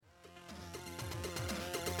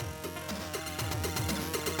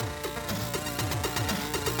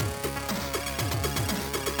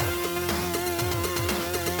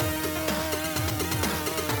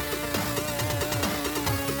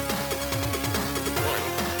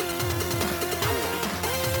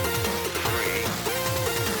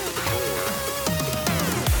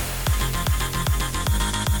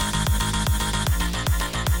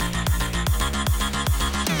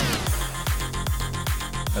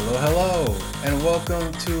Hello, hello, and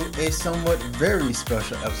welcome to a somewhat very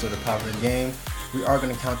special episode of Power the Game. We are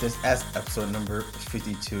going to count this as episode number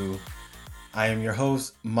 52. I am your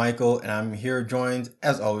host, Michael, and I'm here joined,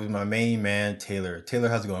 as always, my main man, Taylor. Taylor,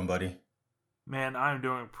 how's it going, buddy? Man, I'm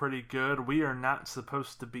doing pretty good. We are not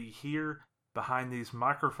supposed to be here behind these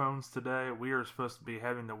microphones today. We are supposed to be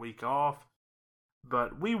having the week off.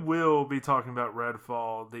 But we will be talking about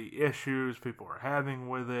Redfall, the issues people are having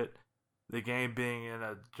with it, the game being in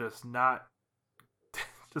a just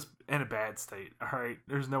in a bad state. Alright,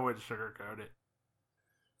 there's no way to sugarcoat it.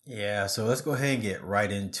 Yeah, so let's go ahead and get right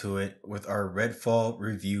into it with our Redfall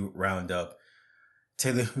review roundup.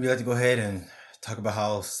 Taylor, would you like to go ahead and talk about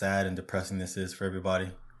how sad and depressing this is for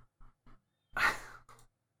everybody?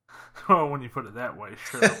 Well, when you put it that way,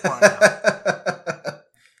 sure, why not?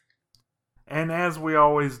 And as we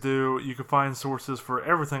always do, you can find sources for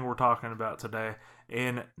everything we're talking about today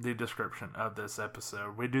in the description of this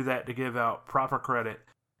episode. We do that to give out proper credit,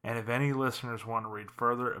 and if any listeners want to read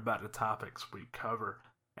further about the topics we cover.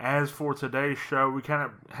 As for today's show, we kind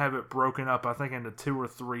of have it broken up, I think, into 2 or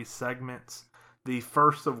 3 segments. The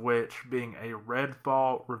first of which being a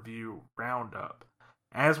Redfall review roundup.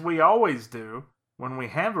 As we always do, when we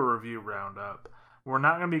have a review roundup, we're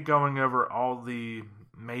not going to be going over all the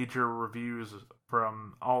major reviews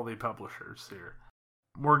from all the publishers here.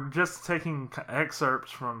 We're just taking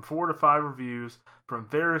excerpts from 4 to 5 reviews from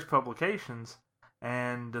various publications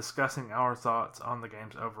and discussing our thoughts on the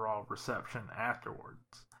game's overall reception afterwards.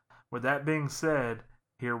 With that being said,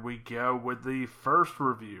 here we go with the first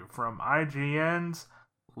review from IGN's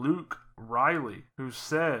Luke Riley, who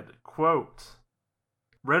said, quote,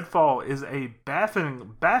 Redfall is a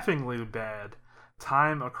bafflingly bad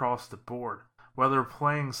time across the board, whether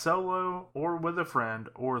playing solo or with a friend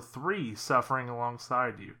or 3 suffering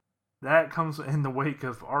alongside you. That comes in the wake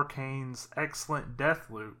of Arcane's excellent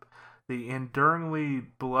Deathloop, the enduringly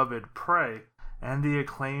beloved Prey, and the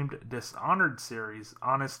acclaimed Dishonored series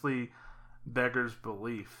honestly beggars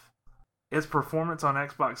belief. Its performance on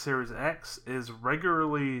Xbox Series X is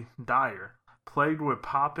regularly dire, plagued with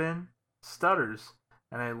pop-in, stutters,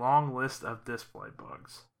 and a long list of display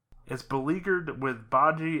bugs. It's beleaguered with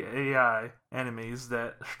bodgy AI enemies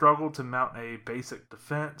that struggle to mount a basic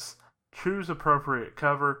defense, choose appropriate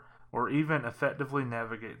cover, or even effectively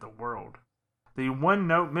navigate the world. The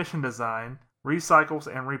one-note mission design recycles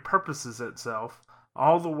and repurposes itself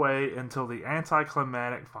all the way until the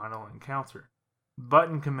anticlimactic final encounter.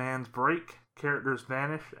 Button commands break, characters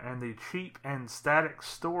vanish, and the cheap and static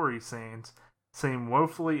story scenes seem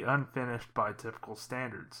woefully unfinished by typical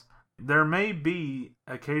standards. There may be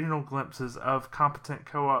occasional glimpses of competent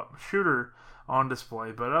co-op shooter on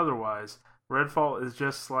display, but otherwise, Redfall is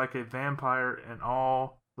just like a vampire in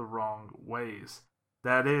all the wrong ways.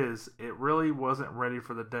 That is, it really wasn't ready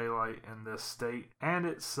for the daylight in this state, and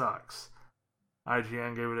it sucks.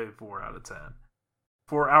 IGN gave it a 4 out of 10.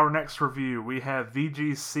 For our next review, we have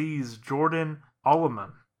VGC's Jordan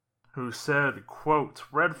Alleman, who said, quote,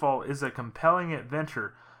 Redfall is a compelling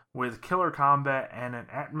adventure with killer combat and an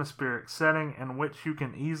atmospheric setting in which you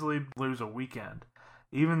can easily lose a weekend.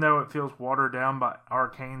 Even though it feels watered down by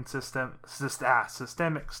arcane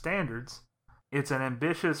systemic standards, it's an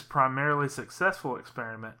ambitious, primarily successful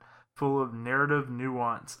experiment full of narrative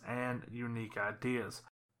nuance and unique ideas.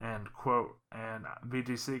 End quote. And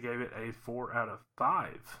VGC gave it a 4 out of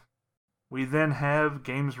 5. We then have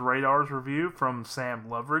Games Radar's review from Sam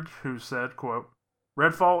Loveridge, who said, quote,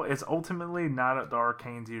 Redfall is ultimately not up to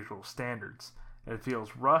Arcane's usual standards. It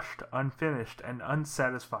feels rushed, unfinished, and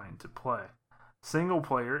unsatisfying to play. Single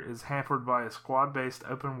player is hampered by a squad-based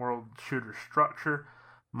open-world shooter structure,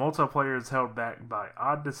 multiplayer is held back by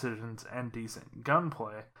odd decisions, and decent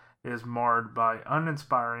gunplay is marred by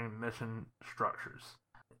uninspiring mission structures.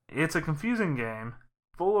 It's a confusing game,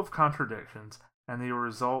 full of contradictions, and the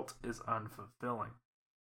result is unfulfilling.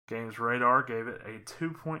 Games Radar gave it a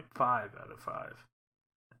 2.5 out of 5.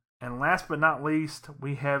 And last but not least,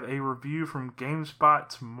 we have a review from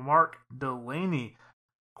GameSpot's Mark Delaney.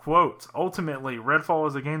 Quote, ultimately, Redfall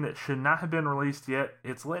is a game that should not have been released yet.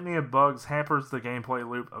 Its litany of bugs hampers the gameplay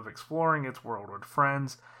loop of exploring its world with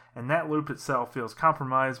friends, and that loop itself feels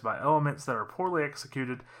compromised by elements that are poorly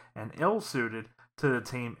executed and ill-suited to the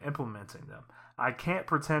team implementing them. I can't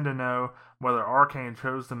pretend to know whether Arcane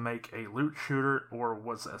chose to make a loot shooter or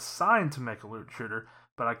was assigned to make a loot shooter,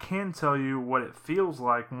 but I can tell you what it feels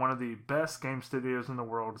like one of the best game studios in the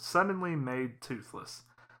world suddenly made toothless.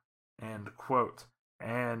 End quote.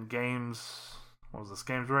 And GameSpot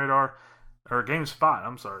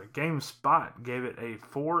gave it a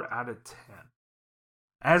 4 out of 10.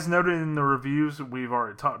 As noted in the reviews we've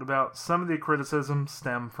already talked about, some of the criticisms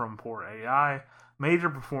stem from poor AI,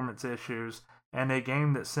 major performance issues, and a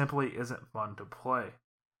game that simply isn't fun to play.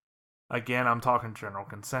 Again, I'm talking general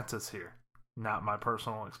consensus here, not my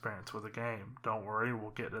personal experience with the game. Don't worry,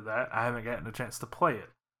 we'll get to that. I haven't gotten a chance to play it.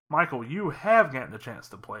 Michael, you have gotten a chance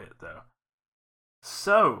to play it, though.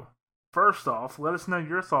 So, first off, let us know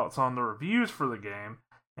your thoughts on the reviews for the game,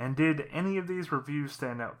 and did any of these reviews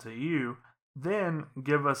stand out to you? Then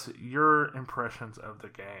give us your impressions of the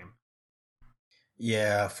game.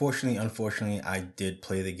 Yeah, unfortunately, I did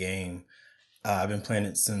play the game. I've been playing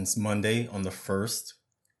it since Monday on the 1st.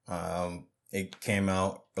 It came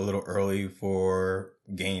out a little early for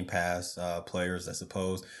Game Pass players, I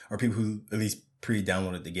suppose, or people who at least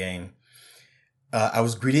pre-downloaded the game. I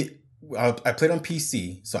was greeted. I played on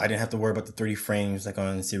PC, so I didn't have to worry about the 30 frames like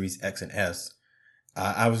on Series X and S.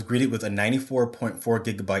 I was greeted with a 94.4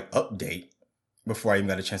 gigabyte update before I even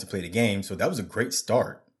got a chance to play the game, so that was a great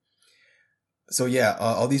start. So yeah,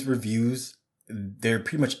 all these reviews, they're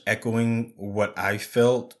pretty much echoing what I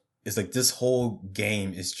felt. It's like this whole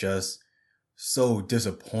game is just so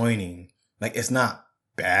disappointing. Like it's not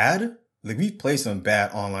bad. Like we've played some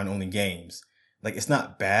bad online only games. Like it's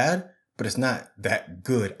not bad, but it's not that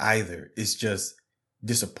good either. It's just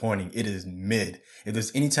disappointing. It is mid. If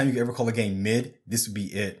there's any time you could ever call a game mid, this would be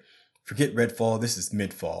it. Forget Redfall. This is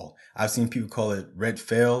midfall. I've seen people call it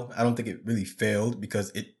Redfall. I don't think it really failed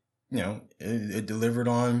because it delivered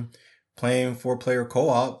on playing 4-player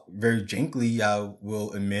co-op very jankly, I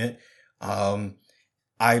will admit.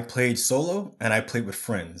 I played solo and I played with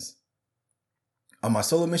friends. On my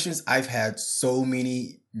solo missions, I've had so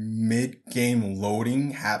many mid-game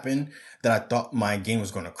loading happen that I thought my game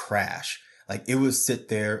was going to crash. Like it would sit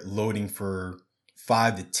there loading for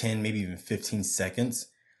 5 to 10, maybe even 15 seconds.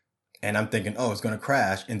 And I'm thinking, oh, it's going to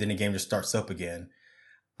crash. And then the game just starts up again.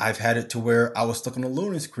 I've had it to where I was stuck on a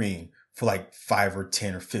loading screen for like 5 or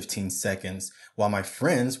 10 or 15 seconds while my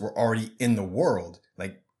friends were already in the world.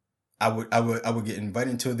 Like I would get invited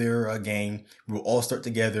into their game. We would all start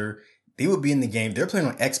together. They would be in the game. They're playing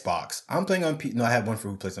on Xbox. I'm playing on no, I have one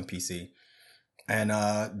friend who plays on PC. And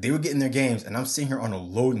they would get in their games and I'm sitting here on a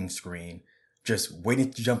loading screen just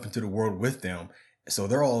waiting to jump into the world with them. So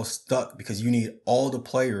they're all stuck because you need all the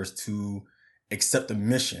players to accept the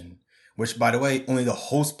mission, which by the way, only the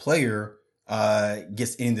host player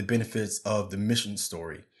gets any of the benefits of the mission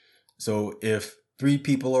story. So if 3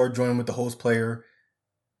 people are joining with the host player,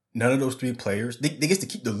 none of those 3 players, they get to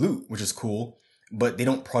keep the loot, which is cool, but they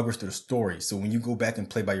don't progress through the story. So when you go back and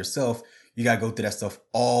play by yourself, you gotta go through that stuff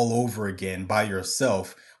all over again by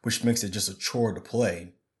yourself, which makes it just a chore to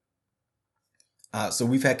play. So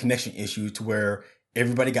we've had connection issues to where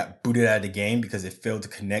everybody got booted out of the game because it failed to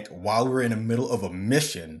connect while we were in the middle of a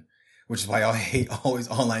mission, which is why I hate always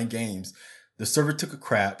online games. The server took a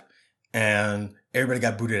crap and everybody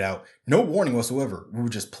got booted out. No warning whatsoever. We were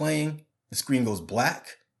just playing. The screen goes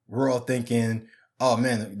black. We're all thinking, oh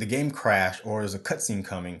man, the game crashed or there's a cutscene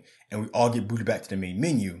coming, and we all get booted back to the main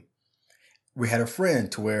menu. We had a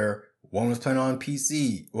friend to where one was playing on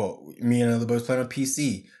PC. Well, me and another boy was playing on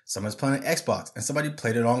PC. Someone was playing on Xbox, and somebody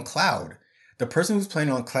played it on cloud. The person who was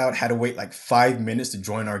playing on cloud had to wait like 5 minutes to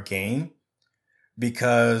join our game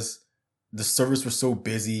because the servers were so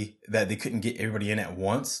busy that they couldn't get everybody in at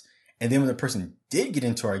once. And then when the person did get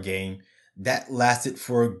into our game, that lasted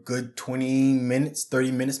for a good 20 minutes,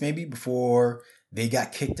 30 minutes maybe before they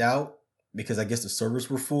got kicked out because I guess the servers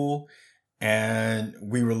were full. And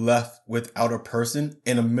we were left without a person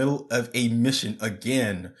in the middle of a mission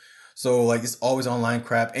again. So like it's always online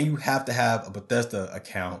crap, and you have to have a Bethesda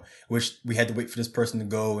account, which we had to wait for this person to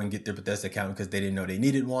go and get their Bethesda account because they didn't know they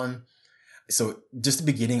needed one. So just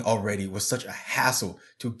the beginning already was such a hassle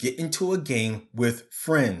to get into a game with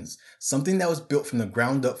friends. Something that was built from the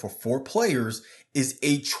ground up for 4 players is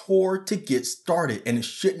a chore to get started, and it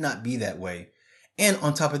should not be that way. And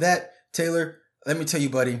on top of that, Taylor, let me tell you,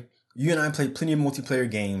 buddy, you and I played plenty of multiplayer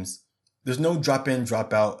games. There's no drop in,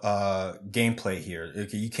 drop out gameplay here.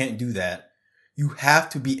 Okay, you can't do that. You have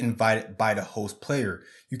to be invited by the host player.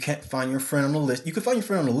 You can't find your friend on the list. You can find your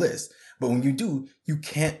friend on the list, but when you do, you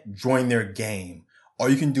can't join their game. All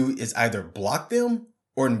you can do is either block them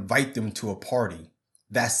or invite them to a party.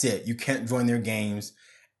 That's it. You can't join their games.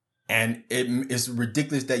 And it's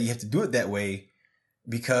ridiculous that you have to do it that way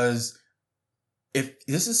because if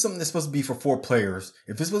this is something that's supposed to be for 4 players,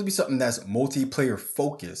 if this is supposed to be something that's multiplayer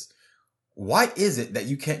focused, why is it that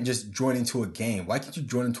you can't just join into a game? Why can't you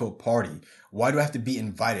join into a party? Why do I have to be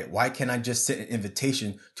invited? Why can't I just send an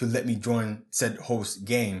invitation to let me join said host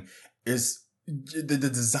game? Is the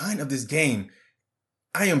design of this game,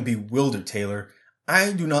 I am bewildered, Taylor.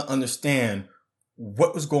 I do not understand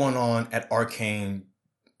what was going on at Arcane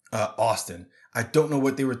Austin. I don't know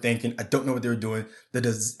what they were thinking. I don't know what they were doing.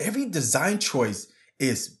 Every design choice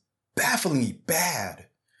is bafflingly bad.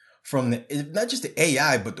 From not just the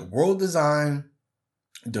AI, but the world design,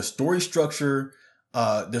 the story structure.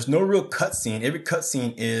 There's no real cutscene. Every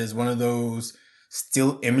cutscene is one of those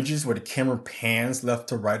still images where the camera pans left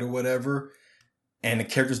to right or whatever, and the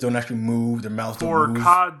characters don't actually move. Their mouths don't For move.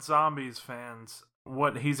 COD Zombies fans,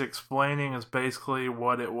 what he's explaining is basically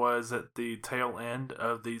what it was at the tail end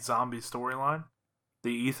of the zombie storyline,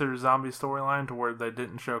 the Ether zombie storyline, to where they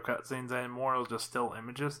didn't show cutscenes anymore. It was just still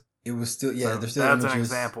images. It was still, yeah, So there's still that's an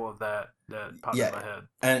images. example of that popped in Yeah, my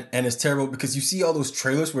head. and it's terrible because you see all those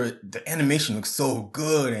trailers where the animation looks so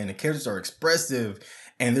good and the characters are expressive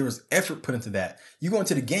and there was effort put into that. You go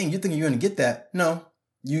into the game, you think you're going to get that. No,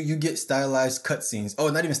 you get stylized cutscenes. Oh,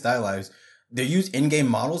 not even stylized. They use in-game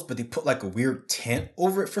models, but they put like a weird tint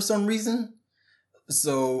over it for some reason.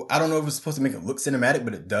 So I don't know if it's supposed to make it look cinematic,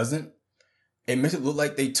 but it doesn't. It makes it look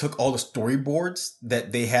like they took all the storyboards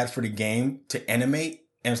that they had for the game to animate,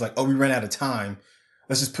 and it's like, oh, we ran out of time.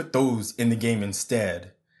 Let's just put those in the game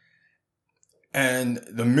instead. And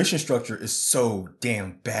the mission structure is so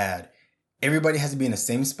damn bad. Everybody has to be in the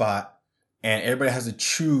same spot, and everybody has to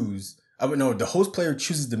choose. I would know the host player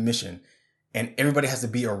chooses the mission, and everybody has to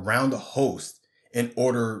be around the host in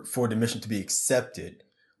order for the mission to be accepted,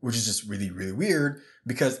 which is just really, really weird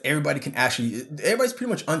because everybody's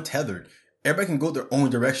pretty much untethered. Everybody can go their own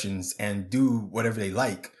directions and do whatever they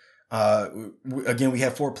like. Again, we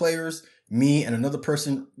have 4 players, me and another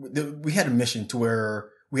person. We had a mission to where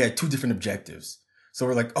we had 2 different objectives. So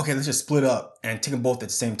we're like, okay, let's just split up and take them both at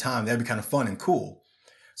the same time. That'd be kind of fun and cool.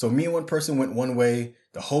 So me and one person went one way.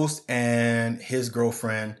 The host and his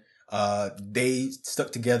girlfriend, they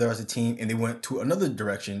stuck together as a team and they went to another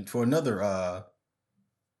direction for another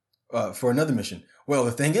mission. Well,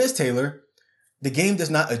 the thing is, Taylor, the game does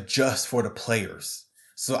not adjust for the players.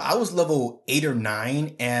 So I was level 8 or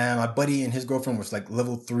 9, and my buddy and his girlfriend was like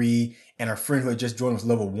level 3, and our friend who had just joined was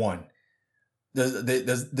level 1.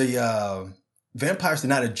 The vampires did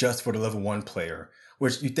not adjust for the level 1 player,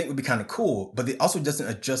 which you think would be kind of cool, but it also doesn't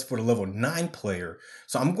adjust for the level 9 player.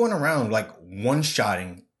 So I'm going around like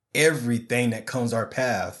one-shotting everything that comes our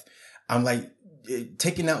path. I'm like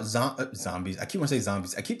taking out zombies. I keep want to say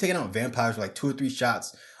zombies. I keep taking out vampires with like 2 or 3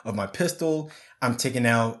 shots of my pistol. I'm taking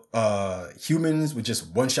out humans with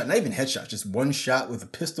just one shot, not even headshots, just one shot with a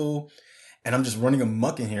pistol. And I'm just running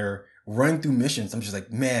amok in here, running through missions. I'm just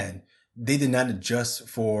like, man, they did not adjust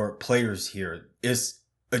for players here. It's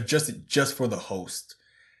adjusted just for the host.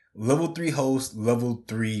 Level 3 host, level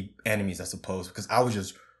 3 enemies, I suppose, because I was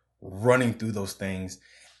just running through those things.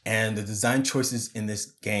 And the design choices in this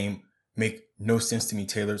game make no sense to me,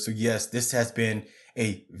 Taylor. So yes, this has been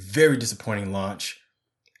a very disappointing launch.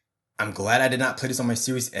 I'm glad I did not play this on my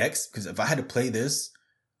Series X, because if I had to play this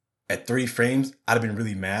at 30 frames, I'd have been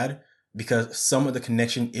really mad because some of the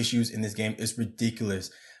connection issues in this game is ridiculous.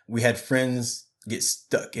 We had friends get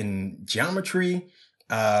stuck in geometry.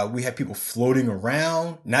 We had people floating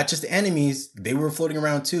around, not just the enemies, they were floating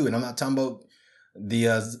around too. And I'm not talking about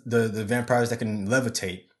the vampires that can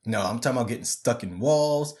levitate. No, I'm talking about getting stuck in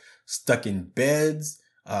walls, stuck in beds,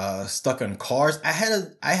 stuck on cars. I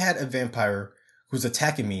had a vampire who's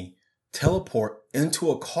attacking me teleport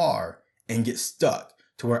into a car and get stuck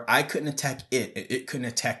to where I couldn't attack it and it couldn't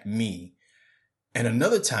attack me. And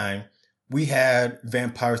another time, we had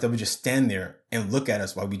vampires that would just stand there and look at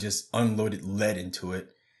us while we just unloaded lead into it.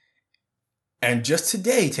 And just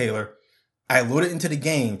today, Taylor, I loaded into the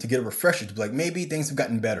game to get a refresher to be like, maybe things have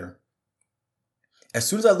gotten better. As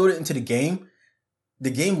soon as I loaded into the game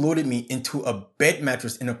loaded me into a bed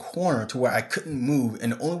mattress in a corner to where I couldn't move.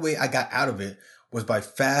 And the only way I got out of it was by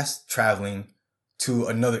fast traveling to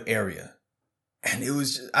another area. And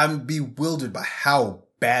I'm bewildered by how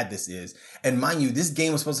bad this is. And mind you, this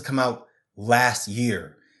game was supposed to come out last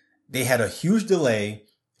year. They had a huge delay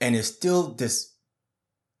and it's still this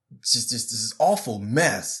awful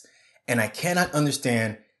mess. And I cannot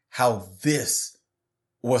understand how this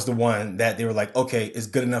was the one that they were like, okay, it's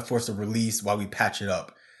good enough for us to release while we patch it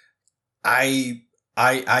up. I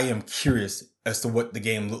am curious as to what the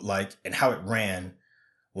game looked like and how it ran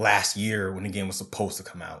last year when the game was supposed to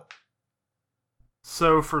come out.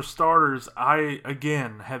 So, for starters, I,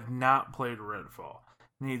 again, have not played Redfall.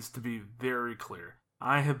 Needs to be very clear.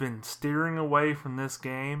 I have been steering away from this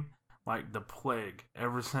game like the plague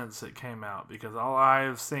ever since it came out because all I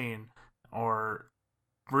have seen are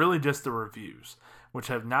really just the reviews, which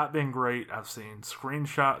have not been great. I've seen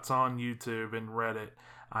screenshots on YouTube and Reddit.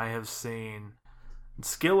 I have seen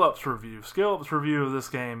Skill Up's review. Skill Up's review of this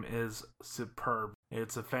game is superb.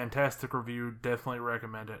 It's a fantastic review. Definitely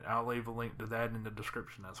recommend it. I'll leave a link to that in the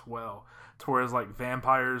description as well. It's whereas like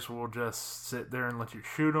vampires will just sit there and let you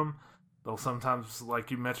shoot them. They'll sometimes,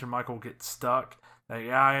 like you mentioned, Michael, get stuck. That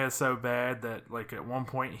guy is so bad that like at one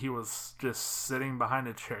point he was just sitting behind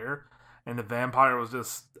a chair, and the vampire was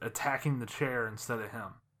just attacking the chair instead of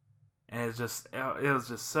him. And it was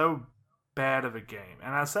just so bad of a game.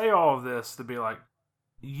 And I say all of this to be like,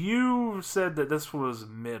 you said that this was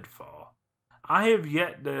mid-fall. I have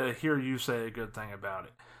yet to hear you say a good thing about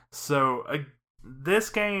it. So, this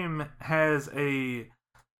game has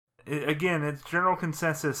again, its general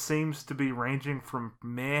consensus seems to be ranging from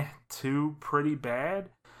meh to pretty bad.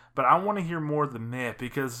 But I want to hear more of the meh,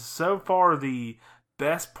 because so far the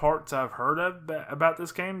best parts I've heard of about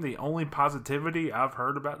this game, the only positivity I've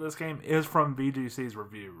heard about this game is from VGC's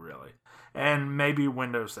review, really. And maybe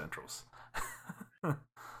Windows Central's.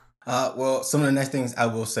 Well, some of the next things I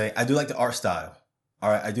will say, I do like the art style.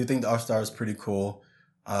 All right, I do think the art style is pretty cool.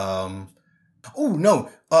 Oh no,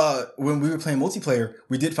 when we were playing multiplayer,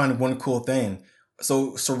 we did find one cool thing.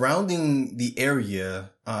 So surrounding the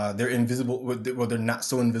area, they're invisible. Well, they're not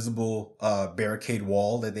so invisible. Barricade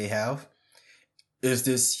wall that they have is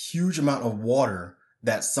this huge amount of water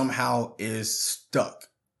that somehow is stuck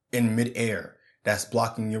in midair. That's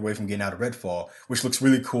blocking your way from getting out of Redfall, which looks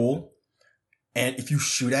really cool. And if you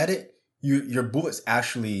shoot at it, your bullets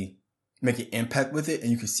actually make an impact with it,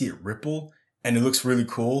 and you can see it ripple, and it looks really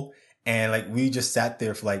cool. And like we just sat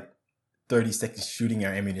there for like 30 seconds shooting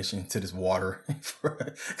our ammunition into this water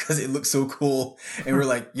because it looked so cool. And we're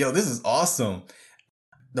like, yo, this is awesome.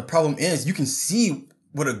 The problem is you can see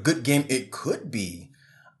what a good game it could be.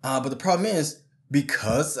 But the problem is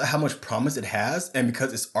because of how much promise it has, and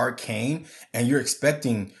because it's arcane and you're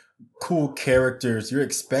expecting cool characters, you're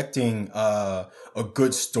expecting a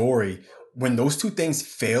good story. When those two things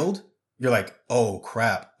failed, you're like, oh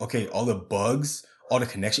crap. Okay, all the bugs, all the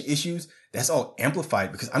connection issues, that's all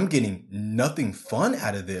amplified because I'm getting nothing fun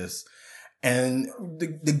out of this. And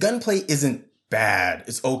the gunplay isn't bad.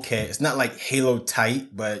 It's okay. It's not like Halo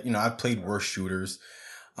tight, but you know, I've played worse shooters.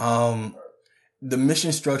 The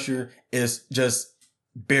mission structure is just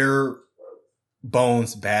bare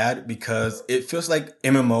bones bad because it feels like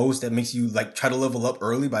MMOs that makes you like try to level up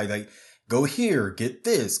early by like, go here, get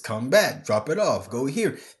this, come back, drop it off, go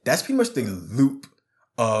here. That's pretty much the loop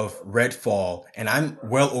of Redfall. And I'm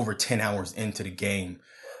well over 10 hours into the game.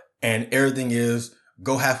 And everything is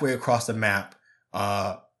go halfway across the map,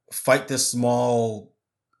 fight this small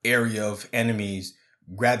area of enemies,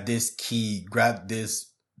 grab this key, grab this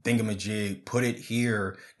thingamajig, put it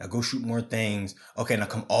here. Now go shoot more things. Okay, now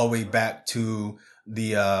come all the way back to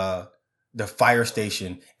the fire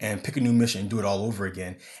station and pick a new mission and do it all over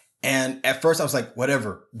again. And at first I was like,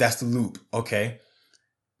 whatever, that's the loop. Okay.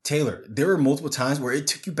 Taylor, there were multiple times where it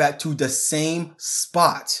took you back to the same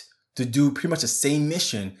spot to do pretty much the same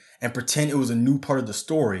mission and pretend it was a new part of the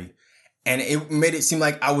story. And it made it seem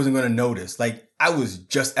like I wasn't going to notice. Like I was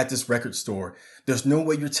just at this record store. There's no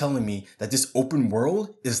way you're telling me that this open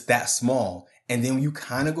world is that small. And then when you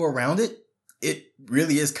kind of go around it, it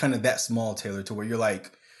really is kind of that small, Taylor, to where you're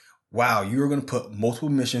like, wow, you're going to put multiple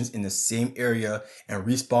missions in the same area and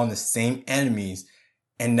respawn the same enemies.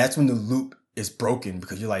 And that's when the loop is broken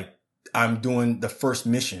because you're like, I'm doing the first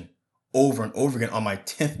mission over and over again on my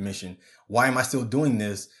 10th mission. Why am I still doing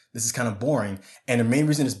this? This is kind of boring. And the main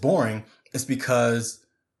reason it's boring is because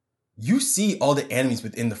you see all the enemies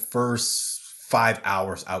within the first 5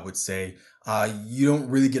 hours, I would say. You don't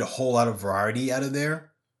really get a whole lot of variety out of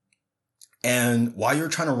there. And while you're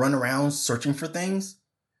trying to run around searching for things,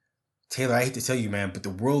 Taylor, I hate to tell you, man, but the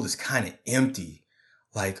world is kind of empty.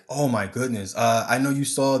 Like, oh my goodness. I know you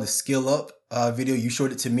saw the Skill Up video. You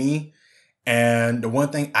showed it to me. And the one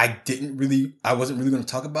thing I wasn't really going to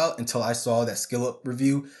talk about until I saw that Skill Up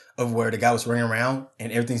review of where the guy was running around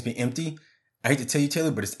and everything's been empty. I hate to tell you,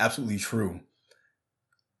 Taylor, but it's absolutely true.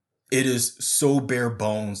 It is so bare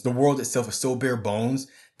bones. The world itself is so bare bones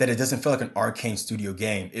that it doesn't feel like an Arcane Studio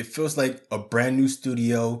game. It feels like a brand new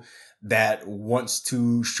studio that wants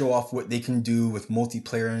to show off what they can do with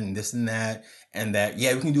multiplayer and this and that. And that,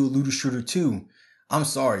 yeah, we can do a looter shooter too. I'm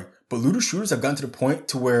sorry, but looter shooters have gotten to the point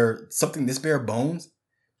to where something this bare bones,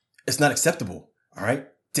 it's not acceptable. All right.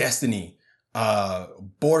 Destiny,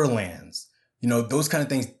 Borderlands, you know, those kind of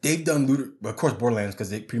things. They've done looter, of course, Borderlands, because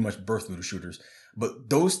they pretty much birthed looter shooters. But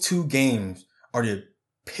those two games are the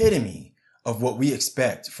epitome of what we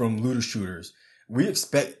expect from looter shooters. We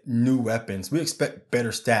expect new weapons. We expect better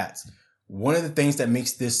stats. One of the things that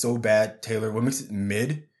makes this so bad, Taylor, what makes it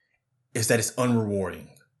mid, is that it's unrewarding.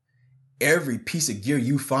 every piece of gear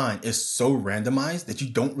you find is so randomized that you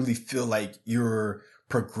don't really feel like you're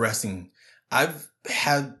progressing. I've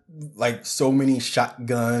had like so many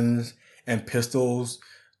shotguns and pistols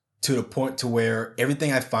to the point to where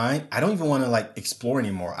everything I find, I don't even want to like explore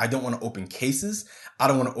anymore. I don't want to open cases. I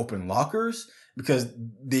don't want to open lockers because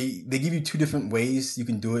they give you two different ways you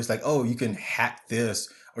can do it. It's like, oh, you can hack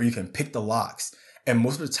this or you can pick the locks. And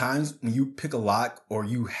most of the times when you pick a lock or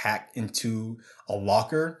you hack into a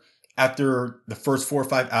locker, after the first 4 or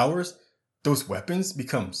 5 hours, those weapons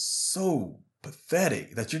become so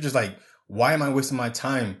pathetic that you're just like, why am I wasting my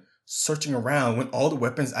time searching around when all the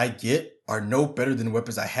weapons I get are no better than the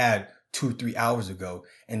weapons I had 2 or 3 hours ago?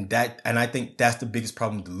 And I think that's the biggest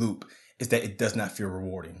problem with the loop, is that it does not feel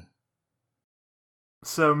rewarding.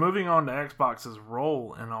 So moving on to Xbox's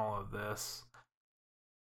role in all of this,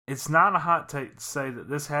 it's not a hot take to say that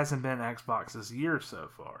this hasn't been Xbox's year so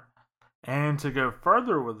far. And to go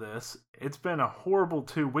further with this, it's been a horrible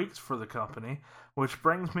 2 weeks for the company, which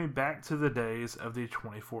brings me back to the days of the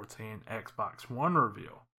 2014 Xbox One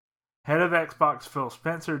reveal. Head of Xbox Phil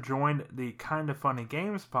Spencer joined the Kinda Funny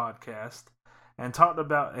Games podcast and talked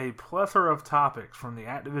about a plethora of topics from the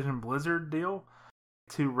Activision Blizzard deal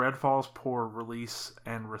to Redfall's poor release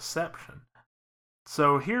and reception.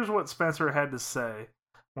 So here's what Spencer had to say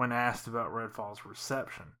when asked about Redfall's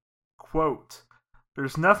reception. Quote,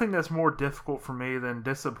 "There's nothing that's more difficult for me than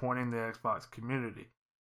disappointing the Xbox community.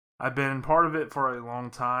 I've been part of it for a long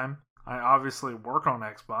time. I obviously work on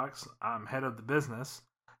Xbox. I'm head of the business.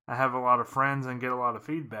 I have a lot of friends and get a lot of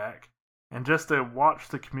feedback. And just to watch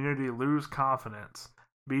the community lose confidence,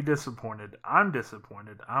 be disappointed, I'm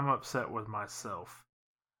upset with myself.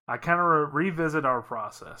 I kind of revisit our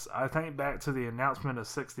process. I think back to the announcement of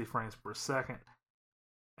 60 frames per second,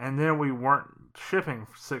 and then we weren't shipping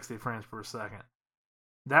 60 frames per second.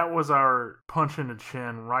 That was our punch in the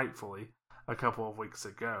chin, rightfully, a couple of weeks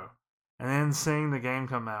ago. And then seeing the game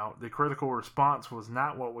come out, the critical response was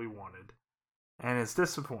not what we wanted. And it's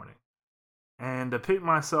disappointing. And to pick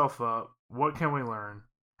myself up, what can we learn?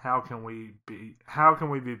 How can we be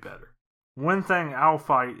better? One thing I'll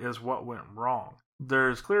fight is what went wrong.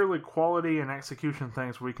 There's clearly quality and execution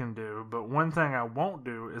things we can do, but one thing I won't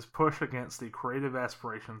do is push against the creative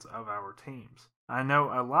aspirations of our teams. I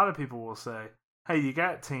know a lot of people will say, hey, you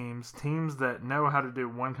got teams that know how to do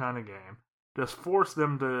one kind of game. Just force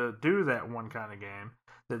them to do that one kind of game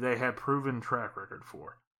that they have proven track record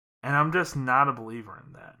for. And I'm just not a believer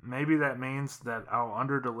in that. Maybe that means that I'll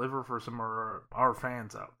under-deliver for some of our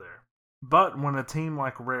fans out there. But when a team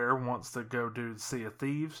like Rare wants to go do Sea of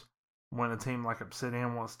Thieves, when a team like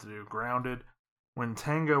Obsidian wants to do Grounded, when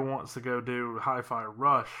Tango wants to go do Hi-Fi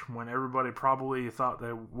Rush, when everybody probably thought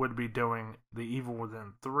they would be doing The Evil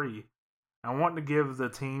Within 3, I want to give the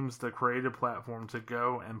teams the creative platform to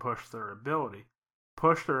go and push their ability,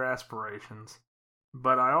 push their aspirations,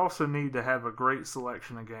 but I also need to have a great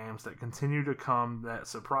selection of games that continue to come that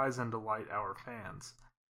surprise and delight our fans.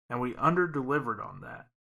 And we under-delivered on that.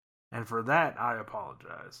 And for that, I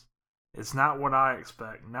apologize. It's not what I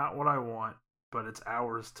expect, not what I want, but it's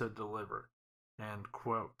ours to deliver. End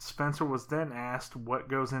quote. Spencer was then asked what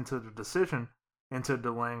goes into the decision into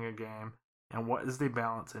delaying a game, and what is the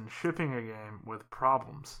balance in shipping a game with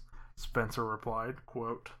problems. Spencer replied,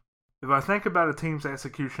 quote, "If I think about a team's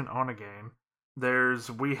execution on a game,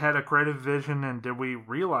 we had a creative vision, and did we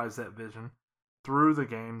realize that vision through the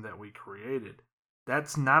game that we created?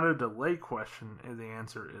 That's not a delay question, and the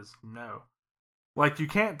answer is no. Like, you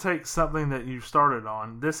can't take something that you started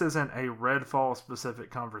on. This isn't a Redfall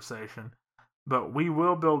specific conversation, but we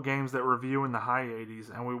will build games that review in the high 80s,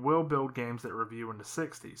 and we will build games that review in the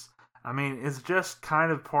 60s. I mean, it's just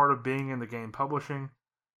kind of part of being in the game publishing,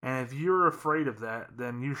 and if you're afraid of that,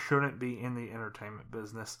 then you shouldn't be in the entertainment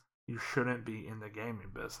business. You shouldn't be in the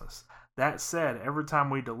gaming business. That said, every time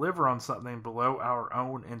we deliver on something below our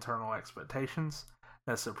own internal expectations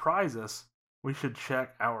that surprise us, we should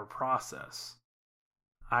check our process.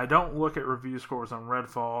 I don't look at review scores on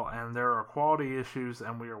Redfall, and there are quality issues,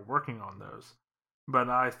 and we are working on those. But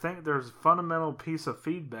I think there's a fundamental piece of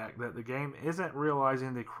feedback that the game isn't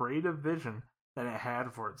realizing the creative vision that it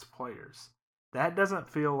had for its players. That doesn't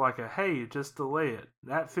feel like a, hey, just delay it.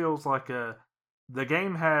 That feels like the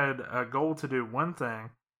game had a goal to do one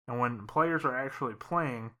thing, and when players are actually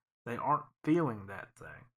playing, they aren't feeling that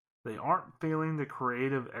thing. They aren't feeling the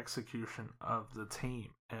creative execution of the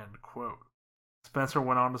team, end quote. Spencer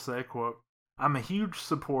went on to say, quote, "I'm a huge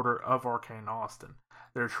supporter of Arcane Austin.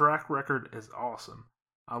 Their track record is awesome.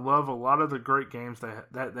 I love a lot of the great games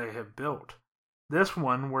that they have built. This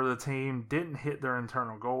one, where the team didn't hit their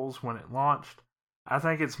internal goals when it launched, I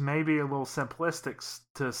think it's maybe a little simplistic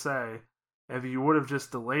to say If you would have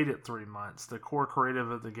just delayed it 3 months, the core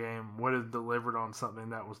creative of the game would have delivered on something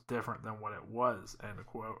that was different than what it was, end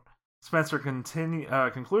quote. Spencer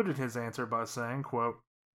concluded his answer by saying, quote,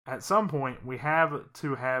 at some point, we have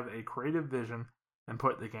to have a creative vision and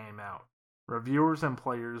put the game out. Reviewers and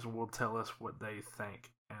players will tell us what they think,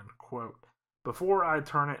 end quote. Before I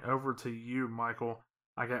turn it over to you, Michael,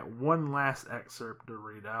 I got one last excerpt to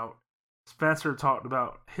read out. Spencer talked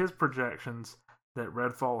about his projections that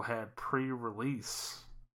Redfall had pre-release.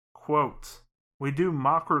 Quote, we do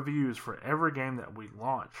mock reviews for every game that we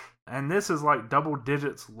launch, and this is like double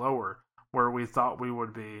digits lower where we thought we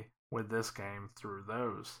would be with this game through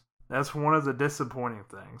those. That's one of the disappointing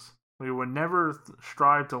things. We would never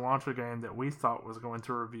strive to launch a game that we thought was going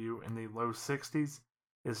to review in the low 60s.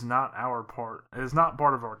 It is not part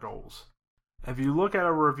of our goals. If you look at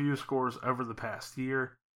our review scores over the past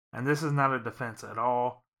year, and this is not a defense at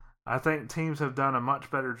all, I think teams have done a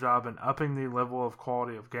much better job in upping the level of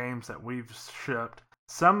quality of games that we've shipped.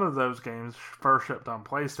 Some of those games first shipped on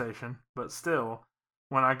PlayStation, but still,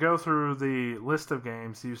 when I go through the list of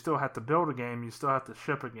games, you still have to build a game, you still have to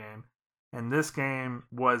ship a game, and this game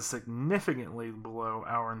was significantly below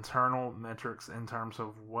our internal metrics in terms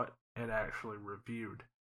of what it actually reviewed.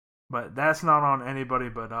 But that's not on anybody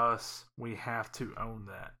but us. We have to own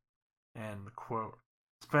that. End quote.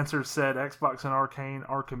 Spencer said Xbox and Arcane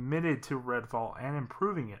are committed to Redfall and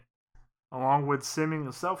improving it, along with seeming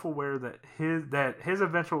self-aware that his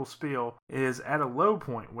eventual spiel is at a low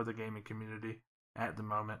point with the gaming community at the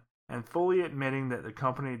moment, and fully admitting that the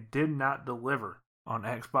company did not deliver on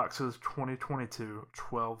Xbox's 2022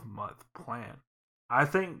 12-month plan. I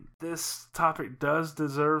think this topic does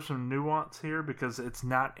deserve some nuance here because it's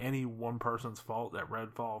not any one person's fault that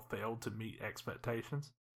Redfall failed to meet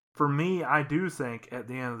expectations. For me, I do think at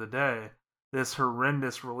the end of the day, this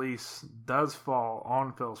horrendous release does fall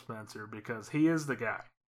on Phil Spencer because he is the guy.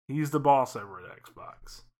 He's the boss over at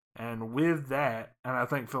Xbox. And with that, and I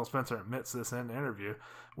think Phil Spencer admits this in the interview,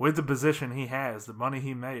 with the position he has, the money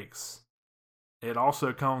he makes, it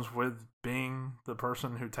also comes with being the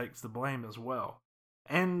person who takes the blame as well.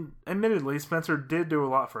 And admittedly, Spencer did do a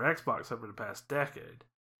lot for Xbox over the past decade.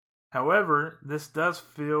 However, this does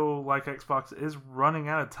feel like Xbox is running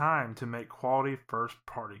out of time to make quality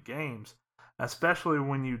first-party games, especially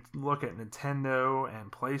when you look at Nintendo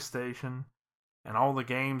and PlayStation and all the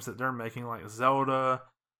games that they're making like Zelda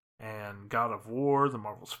and God of War, the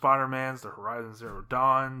Marvel Spider-Mans, the Horizon Zero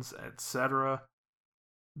Dawns, etc.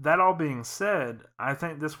 That all being said, I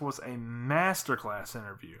think this was a masterclass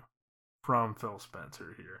interview from Phil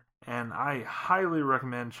Spencer here. And I highly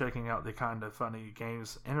recommend checking out the Kinda Funny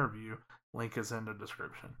Games interview. Link is in the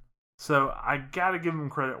description. So I gotta give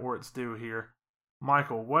him credit where it's due here.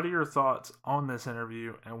 Michael, what are your thoughts on this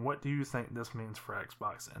interview, and what do you think this means for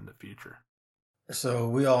Xbox in the future? So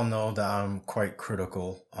we all know that I'm quite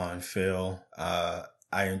critical on Phil.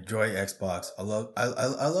 I enjoy Xbox. I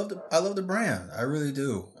love the brand. I really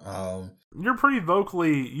do. You're pretty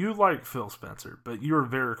vocally, you like Phil Spencer, but you're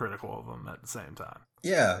very critical of him at the same time.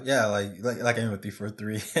 Yeah, like I am with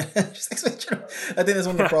 343. I think that's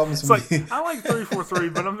one of the problems It's for me. I like 343,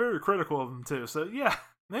 but I'm very critical of him too. So yeah,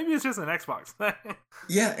 maybe it's just an Xbox thing.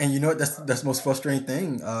 Yeah, and you know what? That's the most frustrating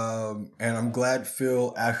thing. And I'm glad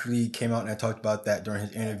Phil actually came out and talked about that during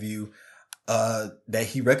his interview. That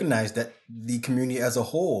he recognized that the community as a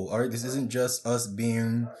whole, all right, this isn't just us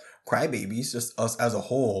being crybabies, just us as a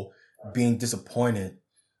whole being disappointed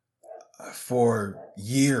for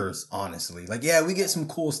years, honestly. Like, yeah, we get some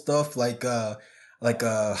cool stuff like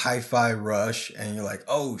Hi-Fi Rush, and you're like,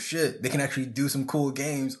 oh shit, they can actually do some cool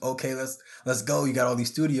games. Okay, let's go. You got all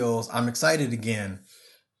these studios. I'm excited again.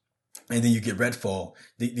 And then you get Redfall.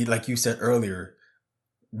 Like you said earlier,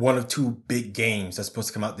 one of two big games that's supposed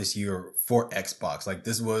to come out this year for Xbox. Like,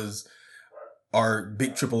 this was our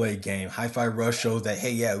big AAA game. Hi-Fi Rush shows that,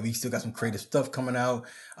 hey, yeah, we still got some creative stuff coming out.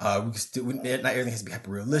 We can still, not everything has to be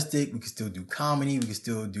hyper realistic. We can still do comedy. We can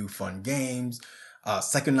still do fun games.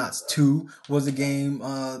 Psychonauts 2 was a game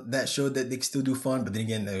that showed that they could still do fun, but then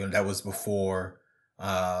again, that was before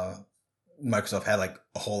Microsoft had like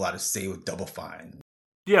a whole lot of say with Double Fine.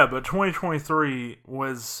 Yeah, but 2023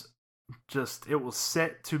 was just, it was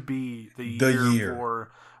set to be the year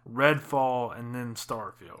for Redfall and then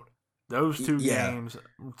Starfield. Those two games,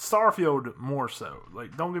 Starfield more so.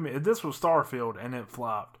 Like, don't get me, if this was Starfield and it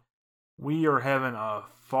flopped, we are having a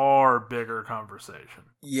far bigger conversation.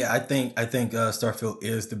 Yeah, I think Starfield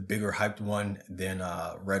is the bigger hyped one than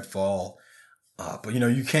Redfall. But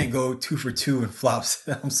you can't go 2 for 2 in flops.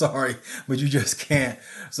 I'm sorry, but you just can't.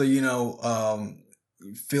 So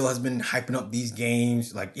Phil has been hyping up these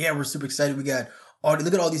games. Like, yeah, we're super excited. We got oh,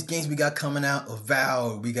 look at all these games we got coming out.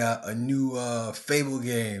 Avowed, we got a new Fable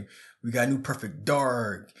game. We got a new Perfect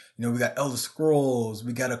Dark. You know, we got Elder Scrolls.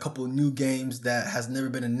 We got a couple of new games that has never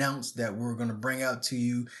been announced that we're gonna bring out to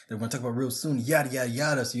you. That we're gonna talk about real soon. Yada yada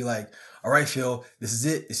yada. So you're like, all right, Phil, this is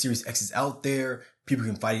it. The Series X is out there. People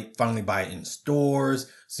can finally buy it in stores.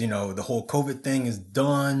 So you know the whole COVID thing is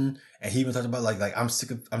done. And he even talked about like I'm sick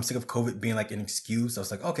of COVID being like an excuse. I was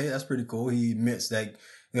like, okay, that's pretty cool. He admits that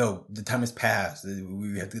the time has passed.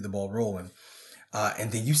 We have to get the ball rolling.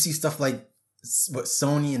 And then you see stuff like what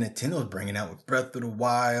Sony and Nintendo is bringing out with Breath of the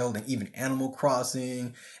Wild and even Animal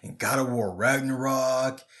Crossing and God of War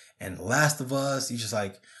Ragnarok and Last of Us. You're just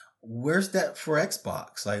like, where's that for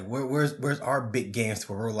Xbox? Like, where's our big games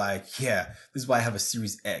where we're like, yeah, this is why I have a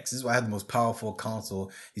Series X. This is why I have the most powerful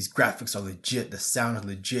console. These graphics are legit. The sound is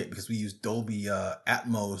legit because we use Dolby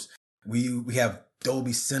Atmos. We have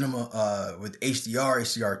Dolby Cinema with HDR,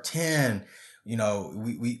 HDR10. You know,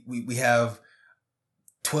 we have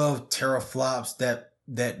 12 teraflops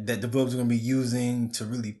that developers are going to be using to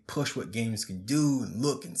really push what games can do and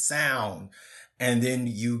look and sound. And then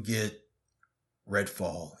you get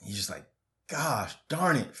Redfall. You're just like, gosh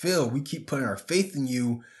darn it, Phil, we keep putting our faith in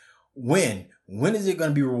you. When is it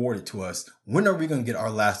going to be rewarded to us? When are we going to get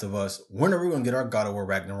our Last of Us? When are we going to get our God of War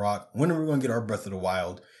Ragnarok? When are we going to get our Breath of the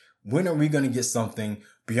Wild? When are we going to get something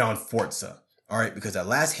beyond Forza? All right, because that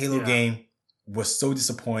last Halo game was so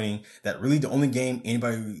disappointing that really the only game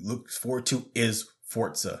anybody looks forward to is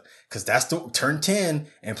Forza, because that's the Turn 10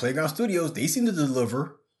 and Playground Studios. They seem to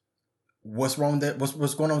deliver. What's wrong with that?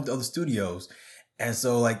 What's going on with the other studios? And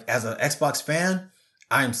so, like, as an Xbox fan,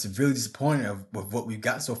 I am severely disappointed with what we've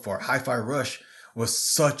got so far. Hi-Fi Rush was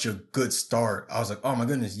such a good start. I was like, oh my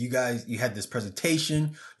goodness, you guys, you had this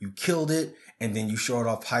presentation, you killed it, and then you showed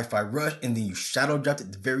off Hi-Fi Rush, and then you shadow dropped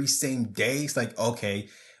it the very same day. It's like, okay,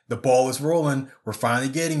 the ball is rolling. We're finally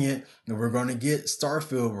getting it. And we're going to get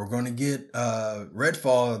Starfield. We're going to get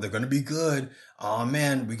Redfall. They're going to be good. Oh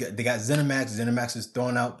man, they got ZeniMax. ZeniMax is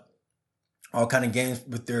throwing out all kind of games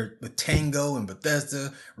with Tango and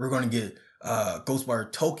Bethesda. We're going to get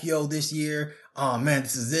Ghostwire Tokyo this year. Oh man,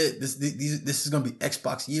 this is it. This is going to be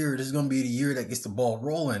Xbox year. This is going to be the year that gets the ball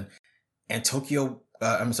rolling. And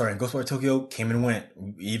Ghostwire Tokyo came and went.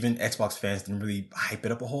 Even Xbox fans didn't really hype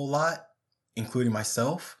it up a whole lot, including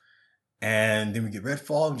myself. And then we get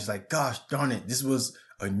Redfall. I'm just like, gosh darn it. This was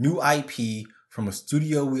a new IP from a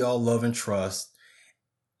studio we all love and trust.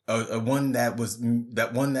 One that wasn't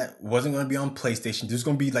going to be on PlayStation. This is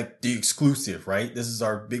going to be like the exclusive, right? This is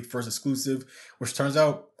our big first exclusive, which turns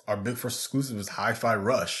out our big first exclusive is Hi-Fi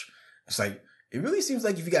Rush. It's like, it really seems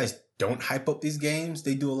like if you guys don't hype up these games,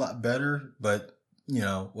 they do a lot better, but you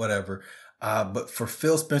know, whatever. But for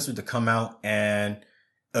Phil Spencer to come out and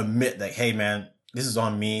admit that, hey man, this is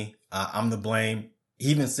on me. I'm the blame.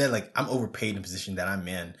 He even said like, I'm overpaid in the position that I'm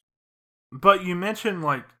in. But you mentioned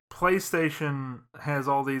like PlayStation has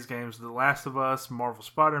all these games, The Last of Us, Marvel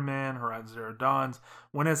Spider-Man, Horizon Zero Dawn.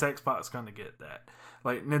 When is Xbox going to get that?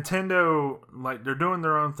 Like Nintendo, like they're doing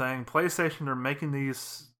their own thing. PlayStation, they're making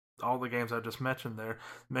all the games I just mentioned there,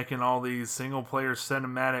 making all these single-player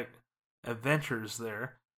cinematic adventures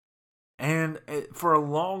there. And for a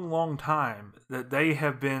long, long time, that they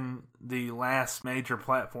have been the last major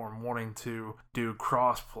platform wanting to do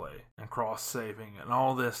cross-play and cross-saving and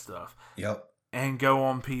all this stuff. Yep. And go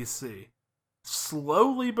on PC.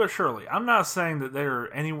 Slowly but surely. I'm not saying that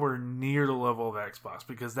they're anywhere near the level of Xbox,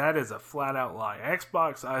 because that is a flat-out lie.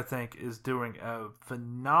 Xbox, I think, is doing a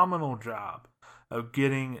phenomenal job of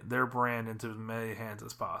getting their brand into as many hands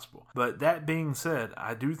as possible. But that being said,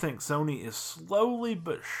 I do think Sony is slowly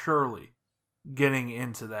but surely getting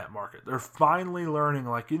into that market. They're finally learning,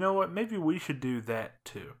 like, you know what, maybe we should do that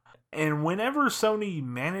too. And whenever Sony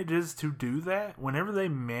manages to do that, whenever they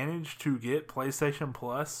manage to get PlayStation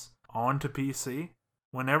Plus onto PC,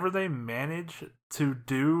 whenever they manage to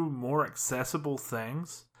do more accessible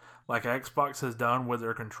things, like Xbox has done with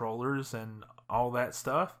their controllers and all that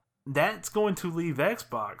stuff, that's going to leave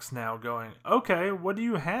Xbox now going, okay, what do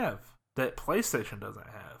you have that PlayStation doesn't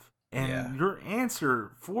have? And your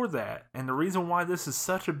answer for that, and the reason why this is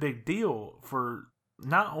such a big deal for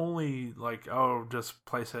not only like, oh, just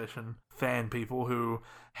PlayStation fan people who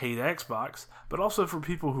hate Xbox, but also for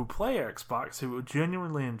people who play Xbox who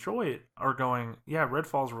genuinely enjoy it, are going, yeah,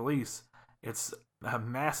 Redfall's release, it's a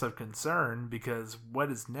massive concern, because what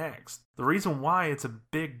is next? The reason why it's a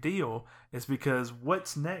big deal is because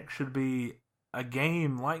what's next should be a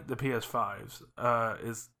game like the PS5's,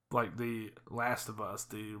 is like the Last of Us,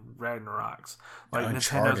 the Ragnaroks, like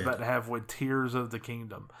Nintendo's about to have with Tears of the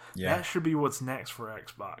Kingdom. Yeah. That should be what's next for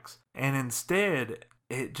Xbox. And instead,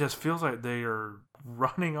 it just feels like they are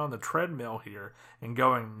running on the treadmill here and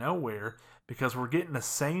going nowhere because we're getting the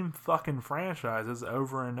same fucking franchises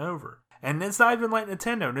over and over. And it's not even like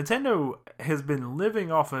Nintendo. Nintendo has been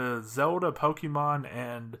living off of Zelda, Pokemon,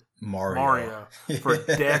 and Mario for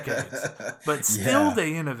decades. But still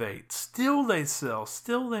they innovate. Still they sell.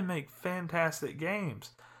 Still they make fantastic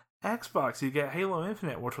games. Xbox, you get Halo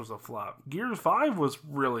Infinite, which was a flop. Gears 5 was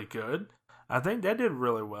really good. I think that did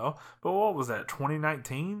really well. But what was that,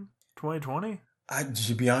 2019? 2020?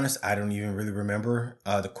 To be honest, I don't even really remember.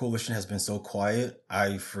 The Coalition has been so quiet,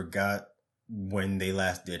 I forgot when they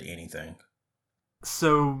last did anything.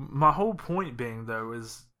 So my whole point being, though,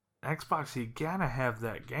 is Xbox, you gotta have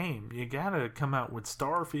that game. You gotta come out with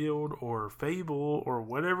Starfield or Fable or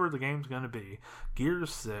whatever the game's gonna be.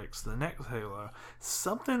 Gears 6, the next Halo.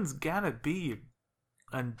 Something's gotta be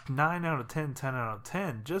a 9 out of 10, 10 out of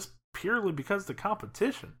 10, just purely because of the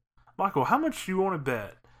competition. Michael, how much do you want to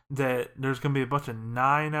bet that there's going to be a bunch of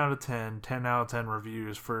 9 out of 10, 10 out of 10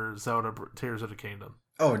 reviews for Zelda Tears of the Kingdom?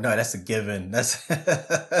 Oh, no, that's a given. That's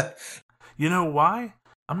You know why?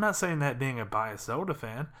 I'm not saying that being a biased Zelda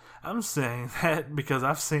fan. I'm saying that because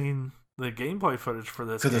I've seen the gameplay footage for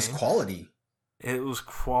this game. Because it's quality. It was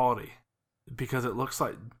quality. Because it looks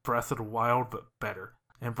like Breath of the Wild, but better.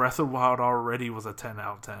 And Breath of the Wild already was a 10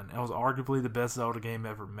 out of 10. It was arguably the best Zelda game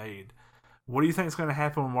ever made. What do you think is going to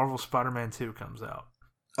happen when Marvel Spider-Man 2 comes out?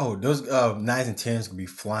 Oh, those 9s and 10s going to be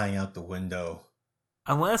flying out the window.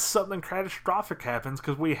 Unless something catastrophic happens,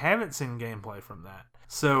 because we haven't seen gameplay from that.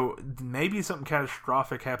 So maybe something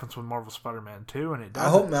catastrophic happens with Marvel Spider-Man 2, and it doesn't.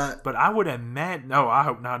 I hope not. But I would imagine... No, I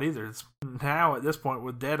hope not either. It's now, at this point,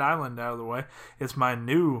 with Dead Island out of the way, it's my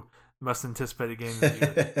new most anticipated game of the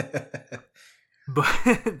year.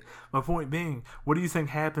 But my point being, what do you think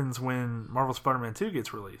happens when Marvel Spider-Man 2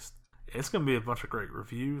 gets released? It's going to be a bunch of great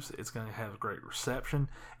reviews. It's going to have great reception.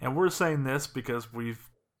 And we're saying this because we've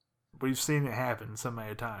seen it happen so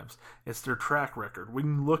many times. It's their track record. We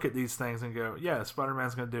can look at these things and go, yeah,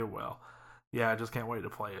 Spider-Man's going to do well. Yeah, I just can't wait to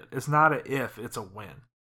play it. It's not an if, it's a win.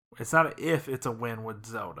 It's not an if, it's a win with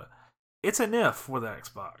Zelda. It's an if with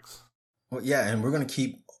Xbox. Well, yeah, and we're going to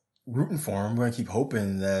keep rooting for him. We're going to keep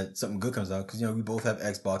hoping that something good comes out. Because, we both have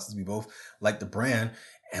Xboxes. We both like the brand.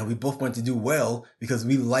 And we both want to do well because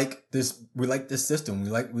we like this system. We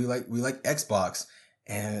like Xbox.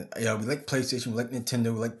 And, we like PlayStation. We like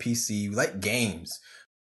Nintendo. We like PC. We like games.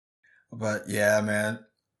 But, yeah, man.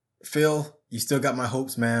 Phil, you still got my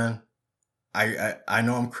hopes, man. I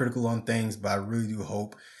know I'm critical on things, but I really do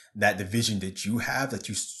hope that the vision that you have, that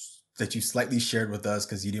you slightly shared with us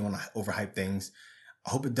because you didn't want to overhype things,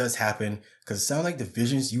 I hope it does happen because it sounds like the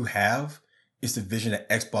visions you have is the vision that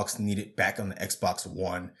Xbox needed back on the Xbox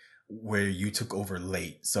One where you took over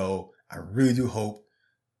late. So I really do hope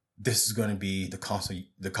this is going to be the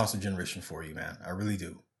console generation for you, man. I really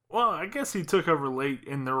do. Well, I guess he took over late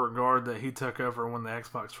in the regard that he took over when the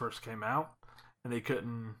Xbox first came out and they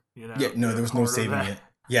couldn't, Yeah, no, there was no saving it.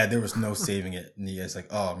 Yeah, there was no saving it. And it's like,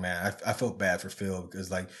 oh man, I felt bad for Phil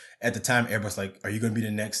because like at the time everybody's like, are you going to be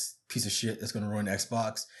the next piece of shit that's going to ruin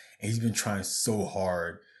Xbox? And he's been trying so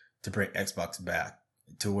hard to bring Xbox back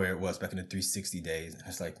to where it was back in the 360 days. And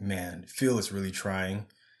it's like, man, Phil is really trying.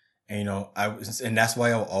 And, and that's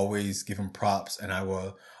why I will always give him props and I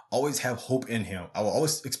will always have hope in him. I will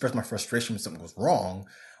always express my frustration when something goes wrong,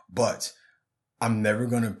 but I'm never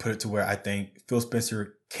going to put it to where I think Phil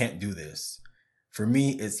Spencer can't do this. For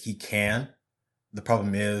me, he can. The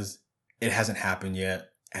problem is it hasn't happened yet.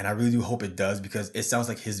 And I really do hope it does because it sounds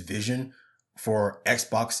like his vision for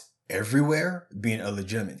Xbox everywhere being a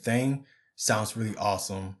legitimate thing sounds really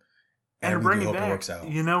awesome. And I really hope it works out.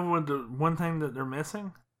 You know what? The one thing that they're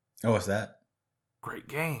missing? Oh, what's that? Great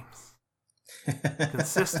games.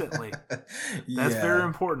 Consistently. That's very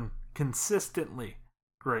important. Consistently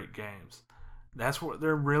great games. That's what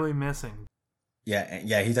they're really missing.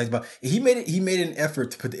 Yeah. He talks about he made an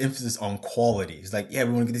effort to put the emphasis on quality. He's like, yeah,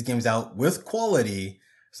 we want to get these games out with quality.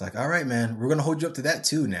 It's like, all right, man, we're gonna hold you up to that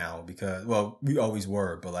too now because, well, we always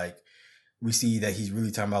were, but like we see that he's really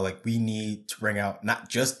talking about like we need to bring out not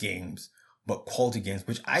just games but quality games,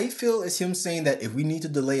 which I feel is him saying that if we need to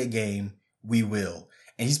delay a game, we will,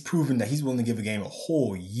 and he's proven that he's willing to give a game a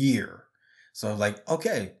whole year. So like,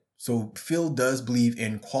 okay, so Phil does believe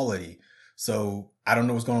in quality. So I don't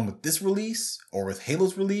know what's going on with this release or with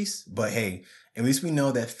Halo's release, but hey, at least we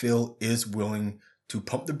know that Phil is willing to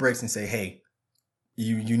pump the brakes and say, hey,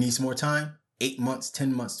 you need some more time? 8 months,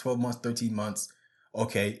 10 months, 12 months, 13 months.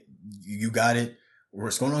 Okay, you got it. We're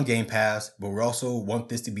going on Game Pass, but we also want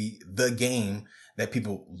this to be the game that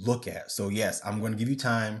people look at. So yes, I'm going to give you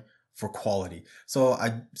time for quality. So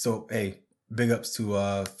hey, big ups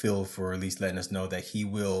to Phil for at least letting us know that he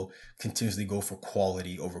will continuously go for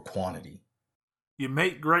quality over quantity. You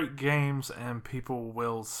make great games, and people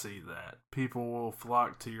will see that. People will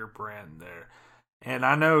flock to your brand there. And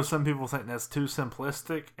I know some people think that's too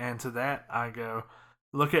simplistic, and to that I go,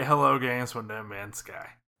 look at Hello Games with No Man's Sky.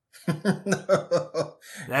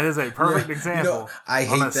 That is a perfect example. I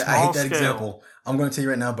on a hate that. I small hate that scale. example. I'm going to tell you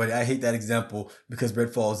right now, buddy. I hate that example because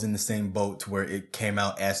Redfall is in the same boat to where it came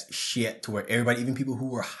out as shit, to where everybody, even people who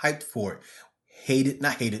were hyped for it,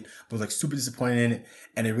 not hated, but like super disappointed in it.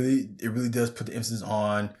 And it really does put the emphasis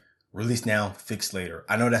on release now, fix later.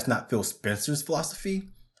 I know that's not Phil Spencer's philosophy.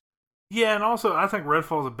 Yeah, and also I think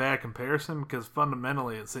Redfall is a bad comparison because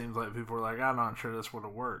fundamentally it seems like people are like, I'm not sure this would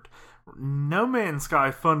have worked. No Man's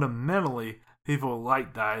Sky, fundamentally, people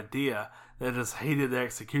liked the idea. They just hated the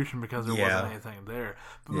execution because there wasn't anything there.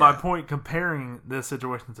 But my point comparing this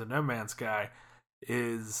situation to No Man's Sky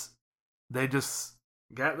is they just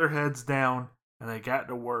got their heads down and they got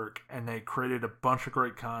to work and they created a bunch of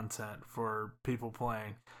great content for people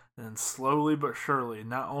playing. And slowly but surely,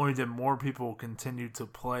 not only did more people continue to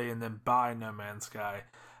play and then buy No Man's Sky,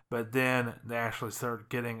 but then they actually started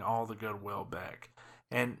getting all the goodwill back.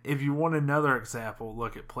 And if you want another example,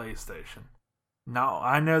 look at PlayStation. Now,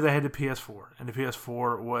 I know they had the PS4, and the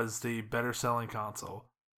PS4 was the better selling console.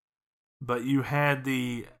 But you had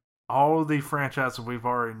all the franchises we've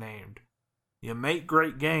already named. You make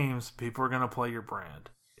great games, people are going to play your brand.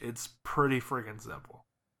 It's pretty freaking simple.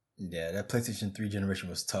 Yeah, that PlayStation 3 generation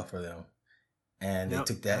was tough for them. And they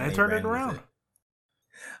took that and they turned it around.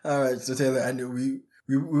 All right, so Taylor, I knew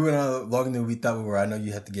we went on longer than we thought we were. I know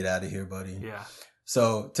you have to get out of here, buddy. Yeah.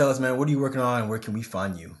 So tell us, man, what are you working on and where can we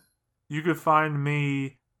find you? You could find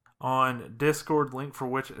me on Discord, link for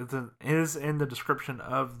which is in the description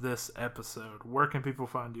of this episode. Where can people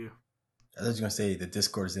find you? I was going to say the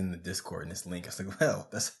Discord is in the Discord in this link. I was like, well,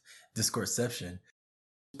 that's Discordception.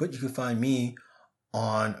 But you can find me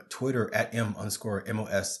on Twitter at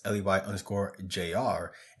M_MOSLEY_JR.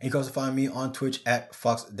 And you can also find me on Twitch at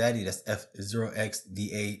FoxDaddy. That's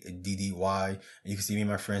F0xDADDY. And you can see me and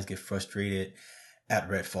my friends get frustrated at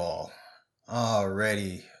Redfall.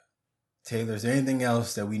 Alrighty. Taylor, is there anything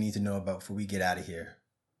else that we need to know about before we get out of here?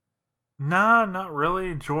 Nah, not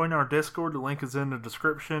really. Join our Discord. The link is in the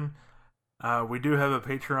description. We do have a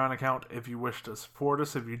Patreon account if you wish to support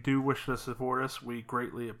us. If you do wish to support us, we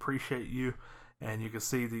greatly appreciate you. And you can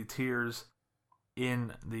see the tiers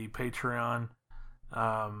in the Patreon.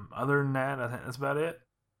 Other than that, I think that's about it.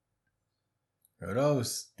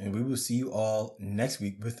 And we will see you all next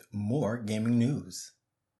week with more gaming news.